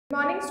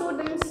Morning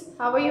students,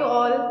 how are you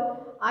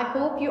all? I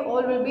hope you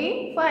all will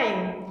be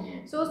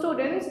fine. So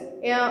students,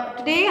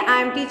 today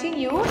I am teaching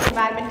you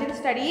environmental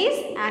studies,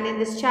 and in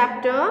this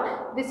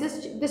chapter,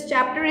 this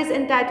chapter is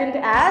entitled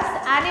as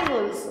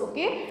animals.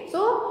 Okay,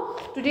 so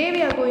today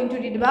we are going to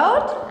read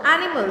about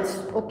animals.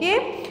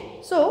 Okay,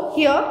 so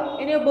here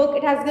in your book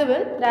it has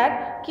given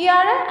that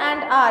Kiara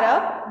and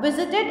Arab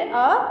visited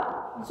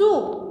a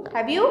zoo.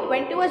 Have you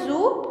went to a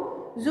zoo?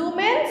 Zoo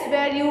means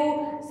where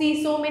you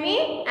see so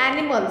many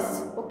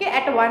animals, okay,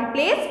 at one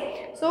place.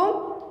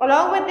 So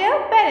along with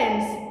their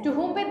parents, to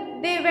whom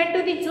they went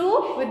to the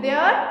zoo with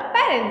their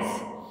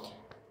parents.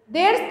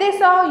 They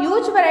saw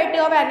huge variety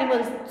of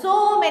animals,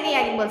 so many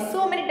animals,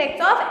 so many types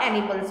of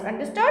animals.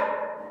 Understood?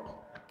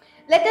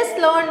 Let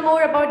us learn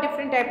more about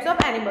different types of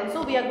animals.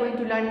 So we are going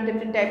to learn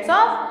different types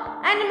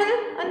of animal.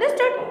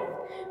 Understood?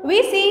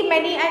 We see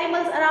many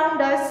animals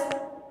around us.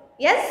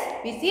 Yes,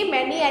 we see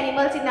many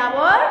animals in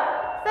our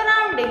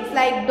surroundings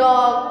like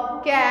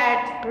dog,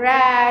 cat,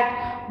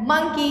 rat,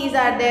 monkeys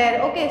are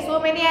there. Okay, so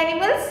many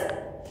animals.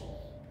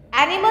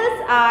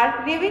 Animals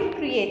are living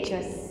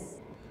creatures.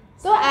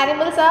 So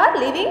animals are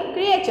living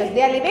creatures.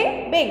 They are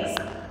living beings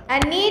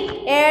and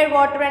need air,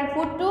 water and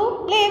food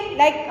to live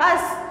like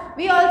us.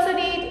 We also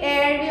need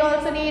air, we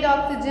also need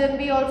oxygen,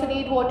 we also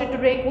need water to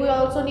drink, we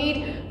also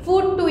need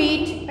food to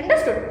eat.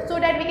 Understood? So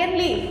that we can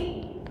live.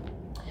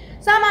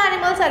 Some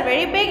animals are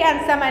very big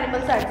and some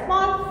animals are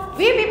small.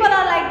 We people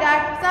are like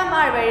that. Some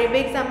are very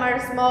big, some are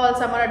small,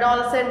 some are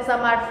adolescent,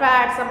 some are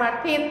fat, some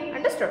are thin.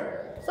 Understood?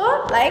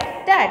 So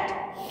like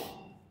that.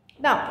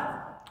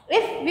 Now,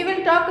 if we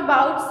will talk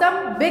about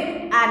some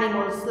big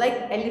animals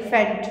like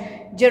elephant,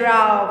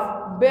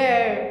 giraffe,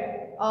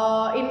 bear,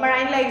 in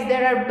marine lives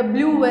there are the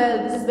blue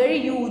whale. This is very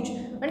huge.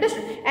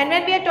 Understood? And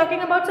when we are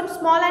talking about some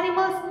small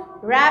animals,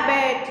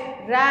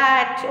 rabbit,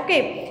 rat,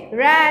 okay,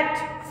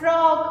 rat,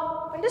 frog.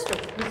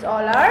 Understood? These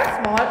all are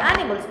small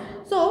animals.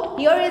 So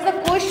here is a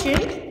question.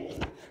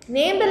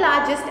 Name the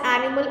largest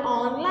animal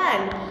on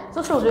land.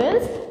 So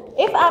students,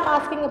 if I am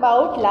asking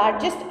about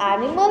largest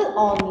animal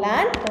on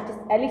land, that is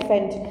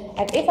elephant.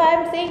 And if I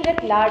am saying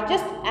that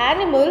largest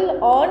animal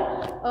on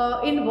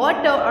in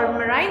water or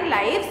marine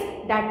lives,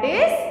 that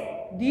is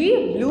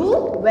the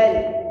blue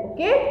whale.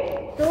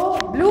 Okay. So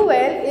blue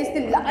whale is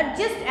the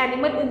largest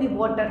animal in the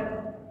water.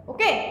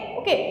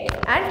 Okay.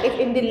 And if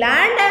in the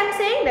land I am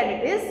saying,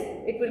 then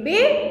it will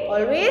be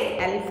always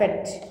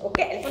elephant.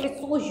 Okay. Elephant is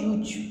so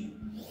huge.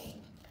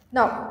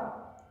 Now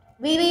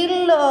we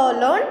will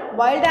learn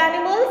wild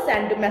animals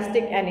and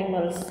domestic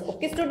animals.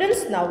 Okay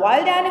students, now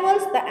wild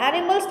animals, the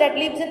animals that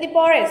lives in the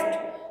forest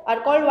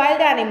are called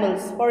wild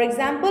animals. For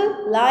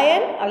example,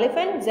 lion,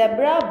 elephant,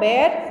 zebra,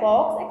 bear,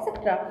 fox,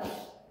 etc.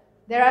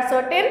 There are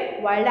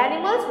certain wild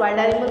animals. Wild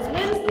animals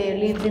means they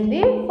live in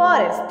the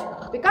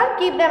forest. We can't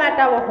keep them at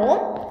our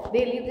home.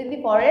 They live in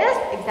the forest.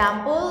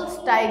 Examples,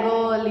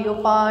 tiger,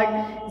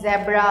 leopard,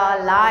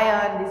 zebra,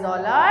 lion. These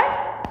all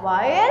are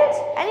wild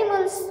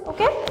animals.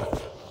 Okay.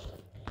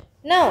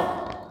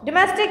 Now,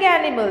 domestic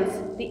animals.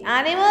 The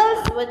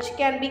animals which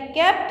can be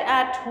kept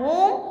at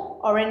home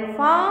or in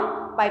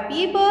farm by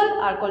people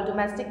are called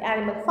domestic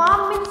animal.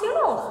 Farm means,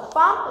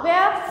 farm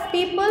where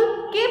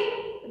people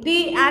keep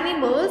the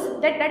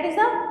animals, that is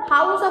a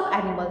house of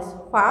animals.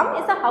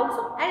 Farm is a house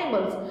of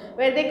animals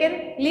where they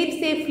can live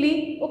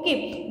safely.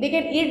 Okay, they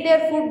can eat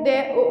their food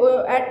there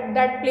at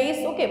that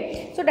place.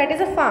 Okay, so that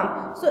is a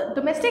farm. So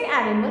domestic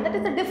animal, that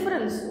is the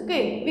difference.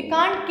 Okay, we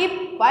can't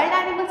keep wild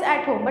animals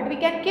at home, but we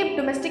can keep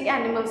domestic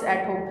animals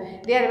at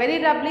home. They are very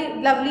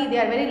lovely, they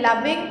are very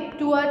loving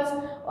towards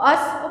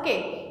us.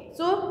 Okay,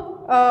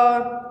 so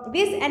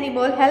these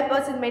animals help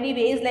us in many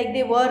ways, like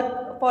they work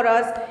for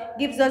us,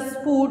 gives us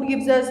food,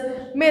 gives us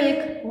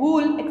milk,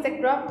 wool,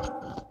 etc.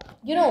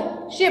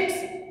 Ships.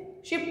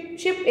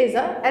 Ship is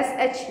a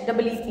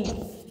SHEEP.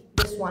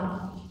 This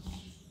one.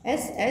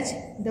 SHEEP.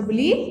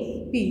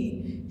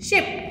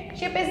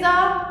 Ship is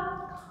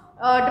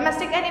a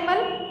domestic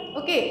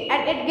animal. Okay,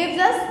 and it gives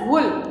us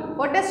wool.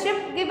 What does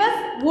ship give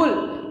us?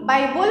 Wool.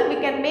 By wool we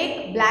can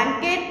make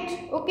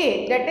blanket.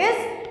 Okay, that is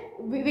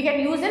we can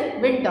use in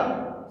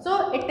winter.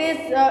 So it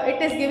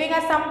is giving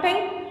us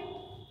something.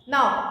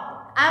 Now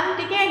I am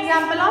taking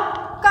example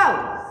of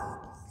cow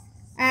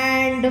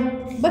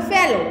and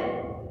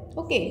buffalo.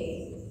 Okay.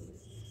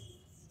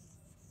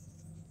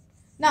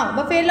 Now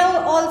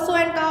buffalo also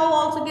and cow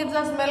also gives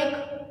us milk.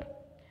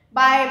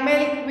 By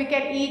milk we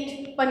can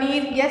eat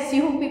paneer. Yes,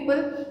 you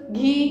people.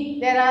 Ghee.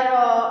 There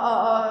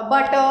are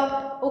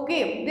butter.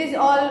 Okay. These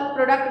all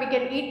product we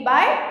can eat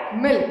by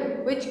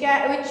milk, which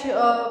cow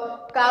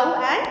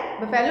and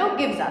buffalo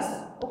gives us.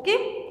 Okay.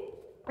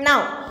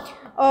 Now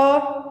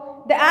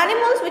the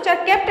animals which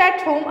are kept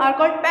at home are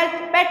called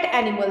pet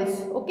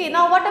animals. Okay,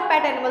 now what are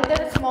pet animals? They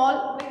are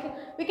small.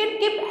 We can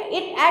keep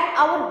it at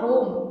our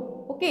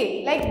home.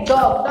 Okay, like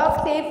dog.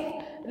 Dog safe.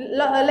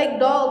 Like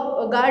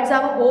dog guards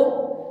our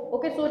home.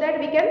 Okay, so that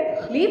we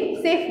can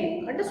live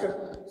safely. Understood?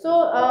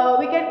 So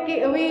we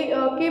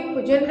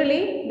keep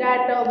generally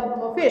that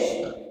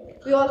fish.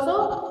 We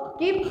also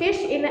keep fish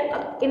in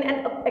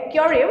an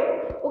aquarium.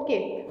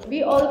 Okay,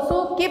 we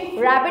also keep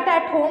rabbit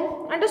at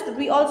home. Understood?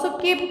 We also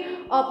keep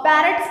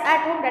parrots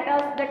at home.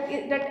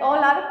 That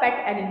all are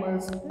pet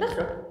animals.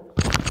 Understood?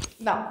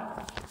 Now,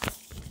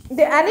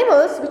 the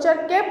animals which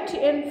are kept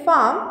in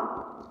farm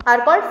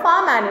are called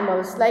farm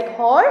animals, like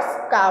horse,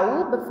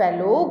 cow,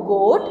 buffalo,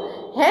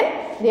 goat, hen.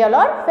 They all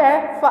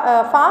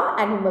are farm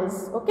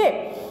animals.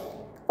 Okay.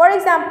 For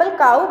example,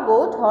 cow,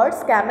 goat,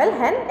 horse, camel,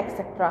 hen,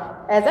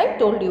 etc. As I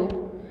told you.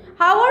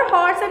 How are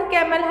horse and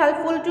camel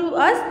helpful to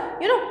us?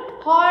 You know,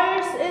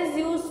 horse is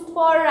used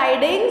for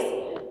ridings.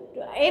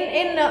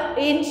 In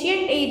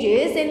ancient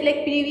ages, in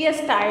like previous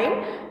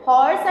time,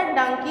 horse and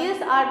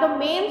donkeys are the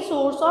main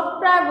source of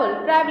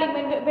traveling.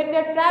 When we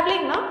are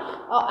traveling now,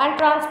 and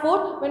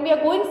transport, when we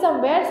are going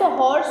somewhere, so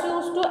horse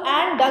used to,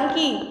 and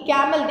donkey,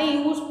 camel, they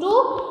used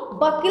to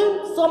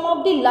buckle some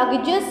of the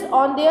luggages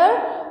on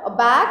their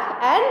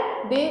back,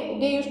 and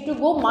they used to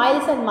go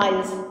miles and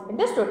miles.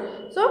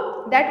 Understood?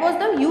 So that was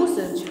the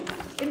usage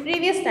in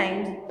previous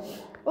times.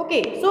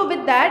 Okay, so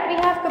with that we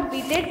have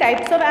completed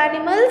types of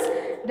animals,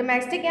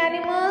 domestic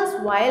animals,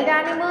 wild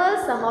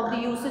animals, some of the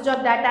usage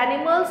of that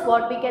animals,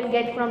 what we can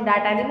get from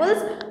that animals.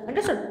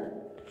 Understood?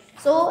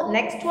 So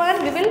next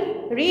one we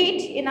will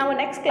read in our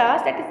next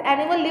class, that is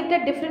animal lived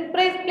at different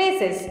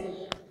places.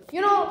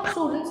 You know,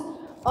 students,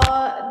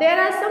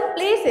 there are some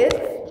places,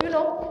 you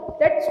know,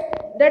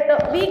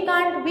 that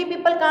we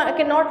people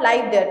cannot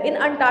live there. In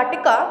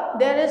Antarctica,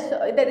 that is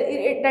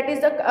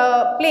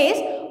the place.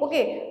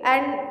 Okay,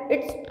 and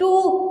it's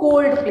too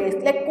cold place,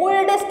 like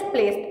coldest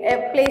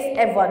place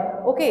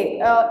ever. Okay,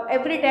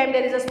 every time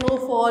there is a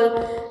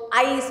snowfall,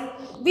 ice.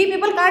 We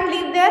people can't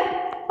live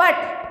there, but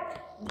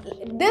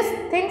this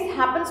things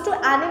happens to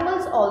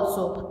animals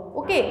also.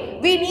 Okay,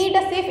 we need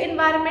a safe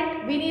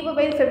environment, we need a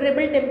very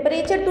favorable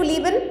temperature to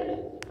live in.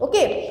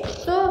 Okay,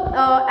 so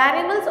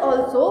animals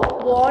also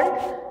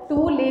want to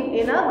live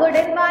in a good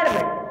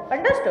environment.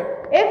 Understood?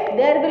 If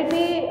there will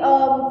be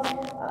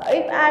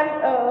if I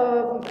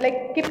am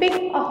like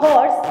keeping a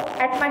horse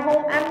at my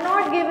home, I am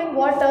not giving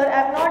water,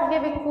 I am not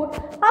giving food,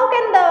 how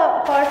can the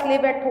horse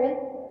live at home?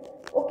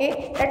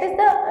 Okay, that is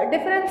the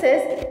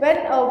differences.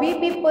 When we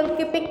people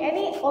keeping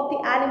any of the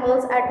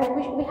animals at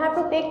home, we have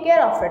to take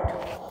care of it.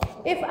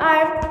 If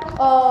I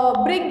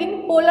am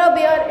bringing polar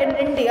bear in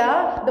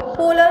India, the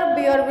polar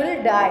bear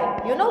will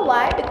die. You know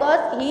why?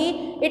 Because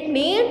it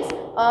needs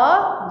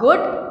a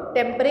good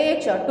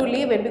temperature to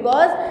live in,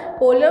 because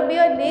polar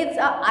bear needs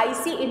a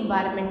icy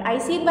environment.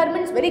 Icy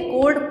environment is very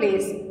cold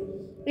place.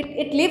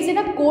 It lives in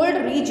a cold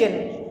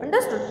region.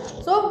 Understood?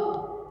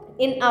 So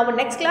in our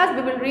next class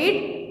we will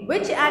read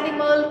which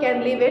animal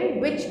can live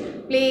in which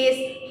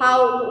place,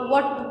 how,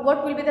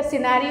 what will be the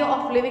scenario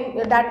of living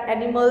that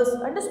animals.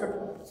 Understood?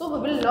 So we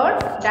will learn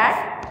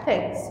that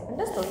things.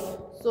 Understood?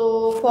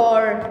 So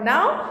for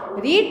now,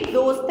 read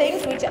those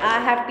things which I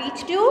have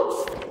taught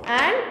you,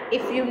 and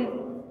if you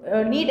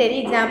need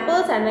any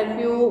examples and if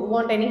you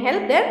want any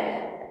help,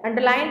 then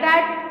underline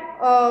that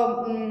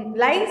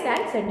lines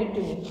and send it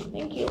to me.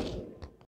 Thank you.